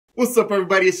What's up,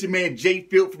 everybody? It's your man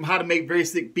JFILT from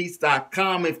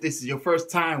howtomakeverysickbeats.com. If this is your first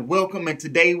time, welcome. And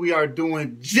today we are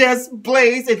doing Just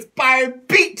Blaze inspired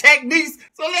beat techniques.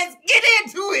 So let's get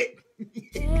into it.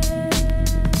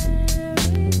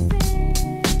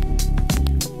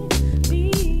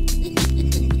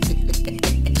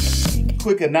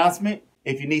 Quick announcement.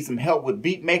 If you need some help with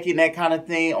beat making, that kind of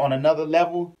thing on another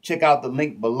level, check out the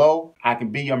link below. I can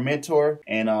be your mentor.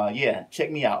 And yeah,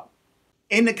 check me out.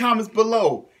 In the comments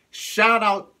below, shout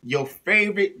out your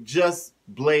favorite Just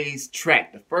Blaze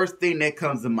track. The first thing that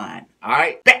comes to mind. All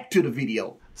right, back to the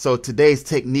video. So today's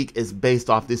technique is based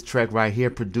off this track right here,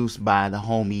 produced by the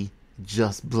homie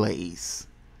Just Blaze.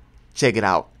 Check it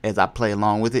out as I play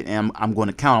along with it, and I'm going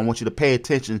to count. I want you to pay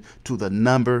attention to the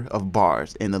number of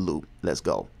bars in the loop. Let's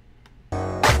go.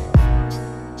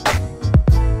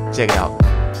 Check it out.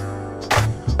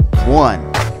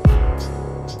 1,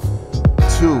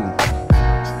 2,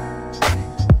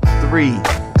 3.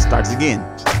 Starts again.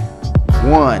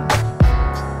 1,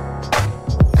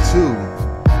 2,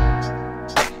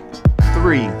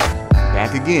 3.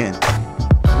 Back again.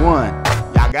 1.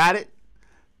 Y'all got it?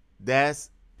 That's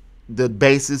the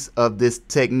basis of this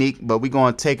technique, but we're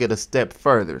going to take it a step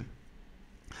further.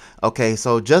 Okay,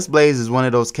 so Just Blaze is one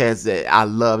of those cats that I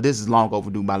love. This is long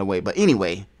overdue, by the way. But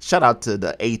anyway, shout out to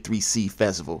the A3C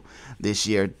Festival this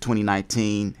year,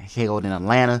 2019, held in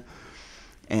Atlanta.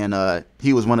 And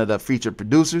he was one of the featured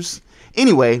producers.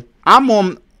 Anyway, I'm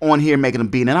on here making a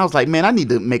beat, and I was like, man, I need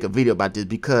to make a video about this,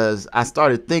 because I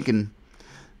started thinking,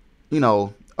 you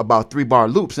know, about 3-bar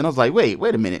loops, and I was like, wait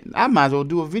a minute, I might as well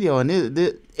do a video. And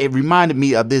it reminded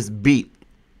me of this beat.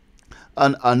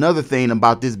 Another thing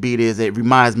about this beat is it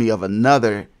reminds me of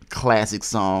another classic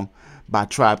song by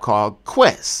Tribe called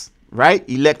Quest, right?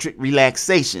 Electric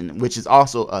Relaxation, which is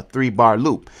also a 3-bar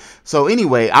loop. So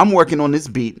anyway, I'm working on this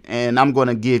beat, and I'm going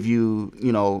to give you,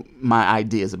 my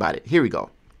ideas about it. Here we go.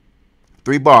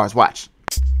 3 bars, watch.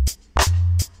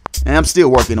 And I'm still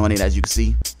working on it, as you can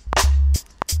see.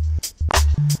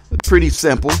 Pretty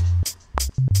simple.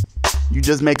 You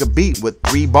just make a beat with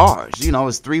 3 bars.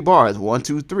 It's 3 bars. 1,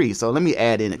 2, 3. So let me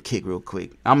add in a kick real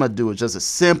quick. I'm going to do just a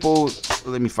simple,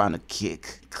 let me find a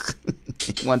kick.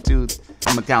 1, 2, I'm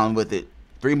going to count with it.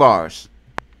 3 bars.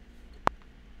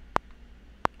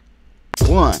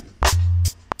 1,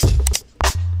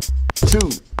 2,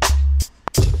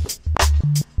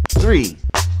 3.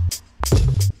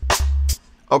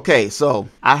 Okay, so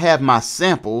I have my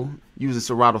sample, use a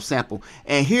Serato sample,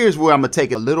 and here's where I'm going to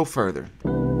take it a little further.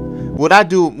 What I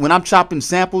do when I'm chopping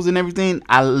samples and everything,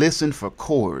 I listen for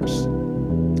chords.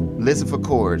 Listen for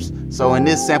chords. So in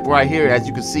this sample right here, as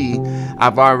you can see,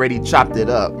 I've already chopped it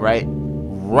up, right?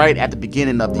 Right at the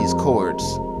beginning of these chords.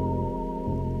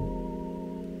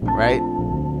 Right?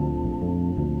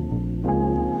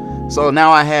 So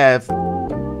now I have,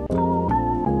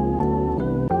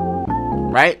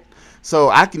 right? So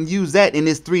I can use that in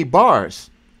this 3 bars.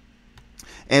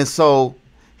 And so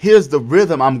here's the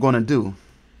rhythm I'm going to do.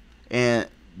 And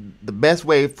the best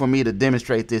way for me to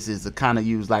demonstrate this is to kind of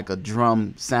use like a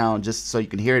drum sound, just so you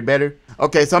can hear it better.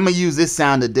 Okay, so I'm going to use this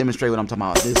sound to demonstrate what I'm talking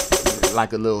about. This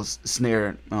like a little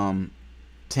snare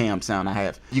tam sound I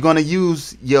have. You're going to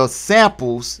use your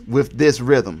samples with this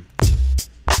rhythm.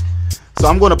 So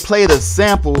I'm going to play the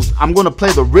samples. I'm going to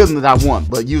play the rhythm that I want,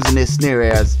 but using this snare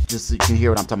as just so you can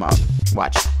hear what I'm talking about.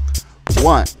 Watch.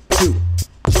 1, 2.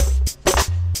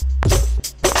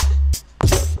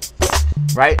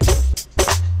 Right?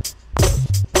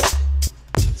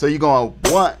 So you're going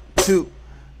 1, 2,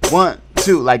 1,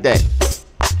 2, like that.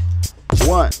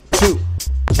 1, 2,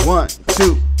 1,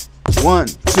 2, 1,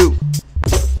 2.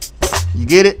 You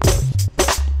get it?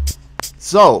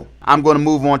 So I'm going to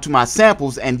move on to my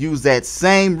samples and use that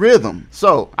same rhythm.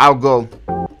 So I'll go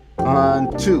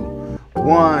 1, 2,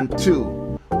 1, 2,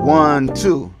 1,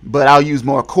 2. But I'll use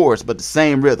more chords, but the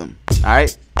same rhythm. All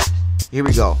right? Here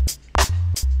we go.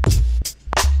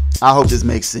 I hope this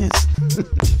makes sense.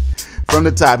 From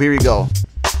the top, here we go.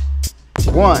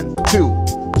 1, 2,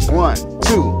 1,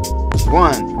 2,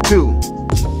 1, 2.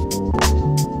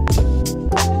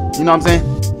 You know what I'm saying?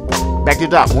 Back to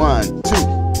the top. 1, 2,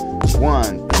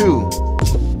 1, 2.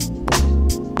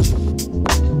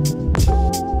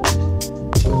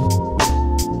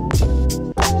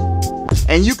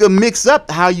 And you can mix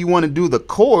up how you want to do the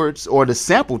chords or the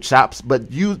sample chops, but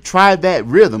you try that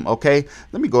rhythm, okay?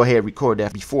 Let me go ahead and record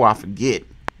that before I forget.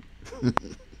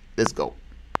 Let's go.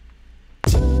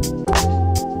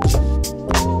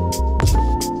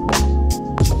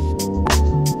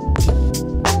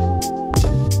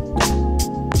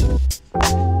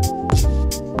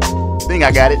 Think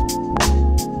I got it.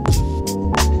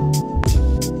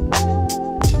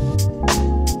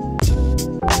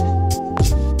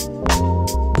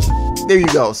 There you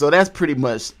go. So that's pretty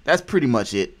much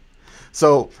it.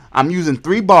 So I'm using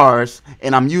 3 bars,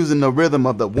 and I'm using the rhythm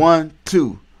of the 1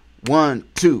 2 1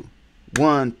 2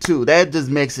 1 2. That just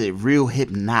makes it real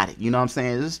hypnotic. You know what I'm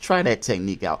saying? Just try that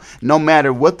technique out. No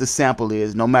matter what the sample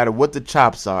is, no matter what the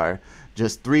chops are,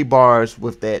 just 3 bars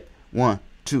with that 1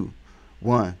 2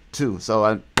 1 2. So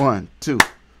I 1 2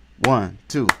 1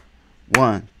 2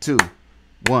 1 2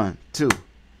 1 2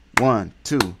 1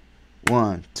 2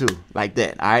 1 2, like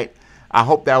that. All right. I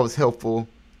hope that was helpful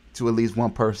to at least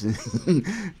one person.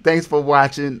 Thanks for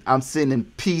watching. I'm sending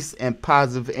peace and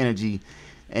positive energy.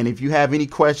 And if you have any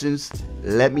questions,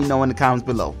 let me know in the comments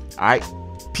below. All right.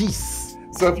 Peace.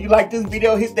 So if you like this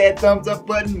video, hit that thumbs up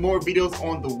button. More videos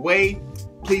on the way.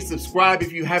 Please subscribe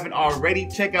if you haven't already.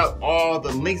 Check out all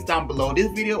the links down below this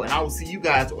video, and I will see you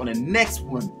guys on the next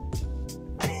one.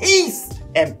 Peace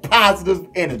and positive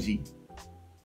energy.